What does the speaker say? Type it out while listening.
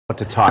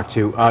to talk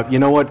to. You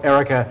know what,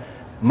 Erica?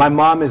 My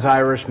mom is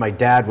Irish, my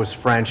dad was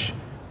French,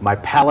 my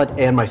palate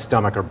and my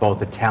stomach are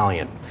both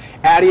Italian.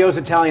 Addeo's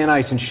Italian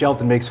Ice in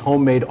Shelton makes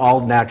homemade,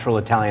 all-natural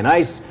Italian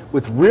ice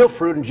with real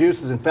fruit and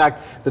juices. In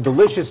fact, the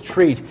delicious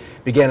treat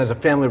began as a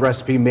family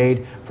recipe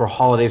made for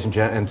holidays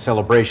and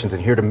celebrations.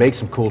 And here to make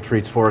some cool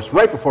treats for us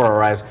right before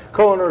our eyes,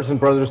 co-owners and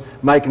brothers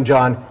Mike and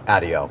John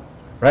Addeo.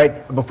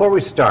 Right? Before we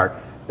start,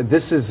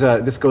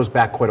 this goes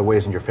back quite a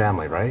ways in your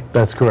family, right?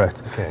 That's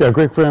correct. Okay. Yeah,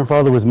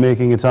 great-grandfather was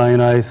making Italian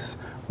ice.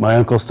 My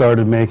uncle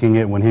started making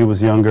it when he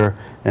was younger,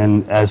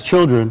 and as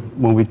children,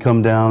 when we'd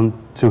come down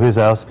to his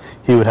house,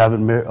 he would have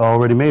it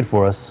already made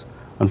for us.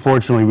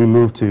 Unfortunately, we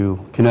moved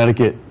to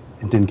Connecticut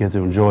and didn't get to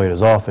enjoy it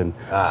as often.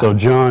 So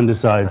John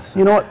decides,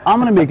 you know what, I'm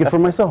going to make it for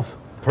myself.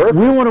 Perfect.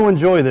 We want to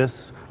enjoy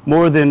this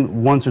more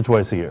than once or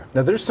twice a year.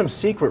 Now, there's some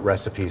secret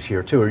recipes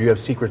here, too, or you have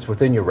secrets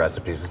within your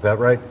recipes, is that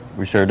right?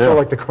 We sure do. So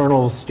like the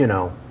Colonel's, you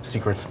know,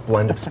 secret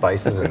blend of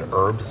spices and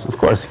herbs? Of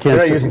course. You're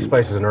not using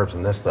spices and herbs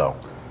in this, though.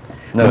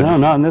 No,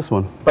 not in this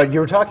one. But you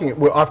were talking,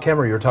 off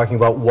camera, you were talking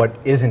about what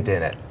isn't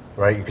in it,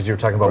 right? Because you were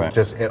talking about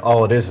just,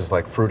 all it is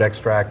like fruit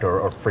extract,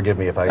 or forgive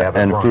me if I have it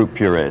wrong. And fruit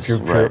purees.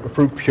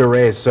 Fruit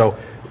purees, so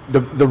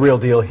the real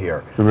deal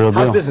here. The real deal.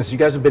 How's business? You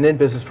guys have been in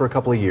business for a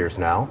couple of years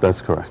now. That's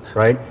correct.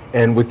 Right?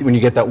 And when you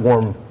get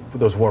that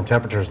those warm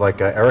temperatures like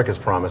Erica's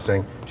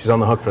promising, she's on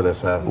the hook for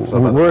this.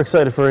 We're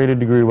excited for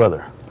 80-degree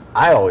weather.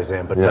 I always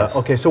am, but yes.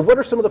 Okay, so what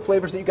are some of the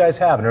flavors that you guys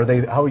have,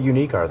 and how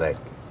unique are they?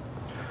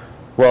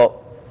 Well,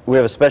 we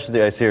have a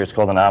specialty ice here. It's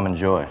called an Almond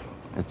Joy.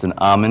 It's an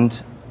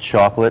almond,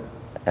 chocolate,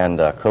 and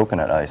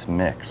coconut ice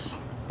mix.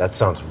 That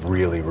sounds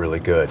really, really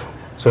good.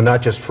 So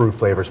not just fruit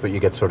flavors, but you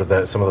get sort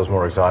of some of those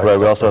more exotic Right,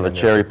 stuff. we also have a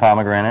cherry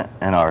pomegranate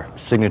and our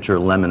signature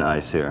lemon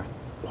ice here.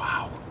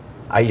 Wow.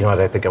 You know what,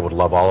 I think I would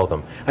love all of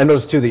them. I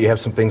noticed, too, that you have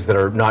some things that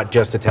are not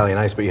just Italian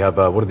ice, but you have,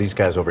 what are these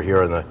guys over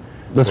here?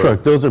 That's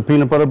correct. Those are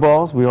peanut butter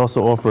balls. We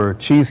also offer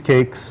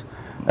cheesecakes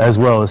as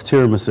well as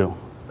tiramisu.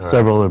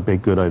 Several other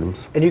baked good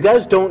items. And you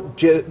guys don't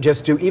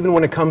just do, even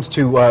when it comes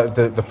to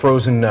the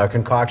frozen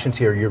concoctions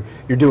here,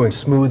 you're doing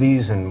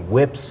smoothies and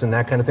whips and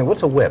that kind of thing.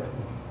 What's a whip,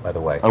 by the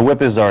way? A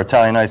whip is our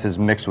Italian ice is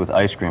mixed with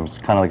ice cream. It's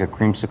kind of like a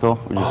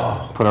creamsicle. We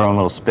just put our own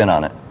little spin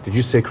on it. Did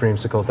you say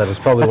creamsicle? That is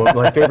probably one of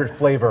my favorite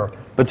flavor.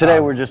 But today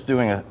we're just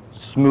doing a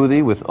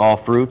smoothie with all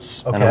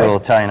fruits and a little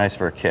Italian ice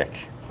for a kick.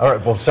 All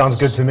right, well, sounds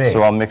good to me.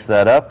 So I'll mix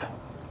that up.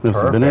 We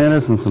have some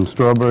bananas and some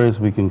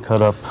strawberries we can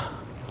cut up.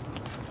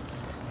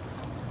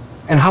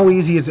 And how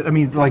easy is it? I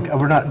mean, like,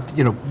 we're not,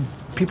 you know,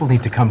 people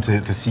need to come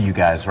to see you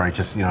guys, right?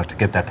 Just, you know, to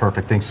get that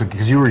perfect thing. So,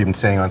 because you were even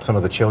saying on some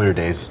of the chillier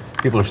days,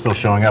 people are still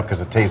showing up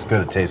because it tastes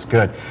good, it tastes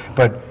good.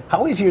 But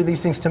how easy are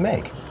these things to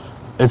make?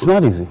 It's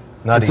not easy.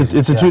 Not easy.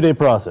 It's a 2-day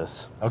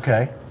process.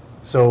 Okay.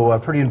 So,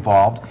 pretty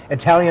involved.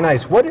 Italian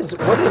ice. What is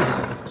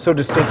so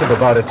distinctive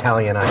about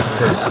Italian ice?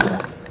 Because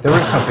there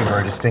is something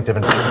very distinctive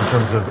in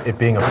terms of it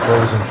being a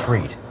frozen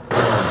treat.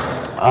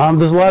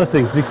 There's a lot of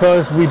things.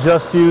 Because we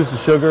just use the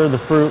sugar, the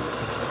fruit,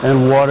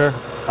 and water,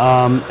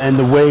 and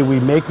the way we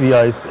make the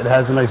ice, it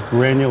has a nice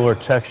granular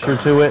texture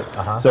to it,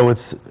 so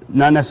it's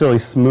not necessarily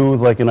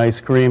smooth like an ice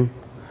cream,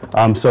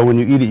 so when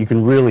you eat it, you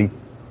can really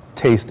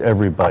taste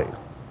every bite.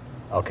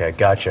 Okay,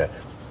 gotcha.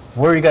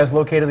 Where are you guys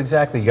located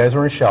exactly? You guys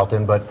are in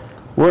Shelton, but...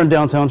 We're in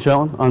downtown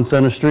Shelton on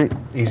Center Street.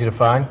 Easy to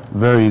find?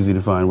 Very easy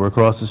to find. We're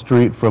across the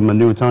street from a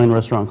new Italian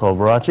restaurant called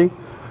Verace.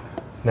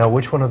 Now,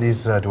 which one of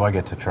these do I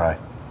get to try?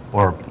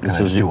 Or can I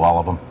just do all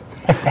of them?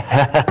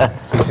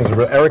 These things are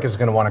real. Erica's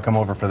going to want to come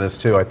over for this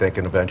too, I think,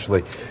 and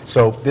eventually.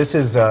 So this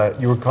is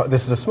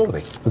this is a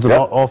smoothie. It's an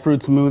all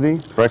fruit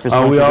smoothie. Breakfast,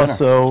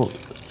 lunch,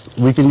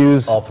 we can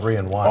use all three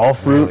in one. All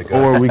fruit, really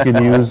or we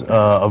can use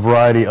a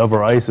variety of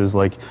our ices.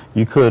 Like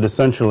you could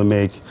essentially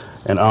make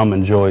an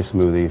Almond Joy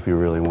smoothie if you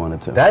really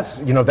wanted to. That's,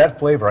 you know, that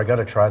flavor. I got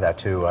to try that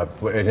too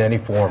in any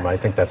form. I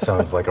think that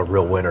sounds like a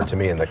real winner to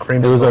me. And the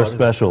cream. It was our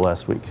special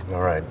last week.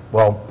 All right.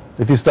 Well,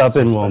 if you stop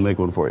in, we'll make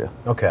one for you.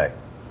 Okay.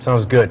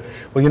 Sounds good.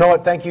 Well, you know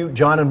what? Thank you,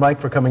 John and Mike,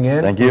 for coming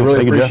in. Thank you. We really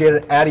Thank appreciate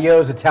it.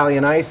 Addeo's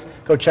Italian Ice.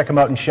 Go check them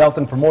out in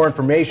Shelton. For more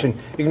information,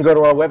 you can go to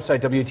our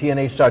website,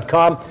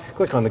 WTNH.com.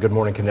 Click on the Good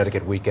Morning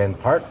Connecticut weekend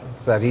part.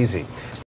 It's that easy.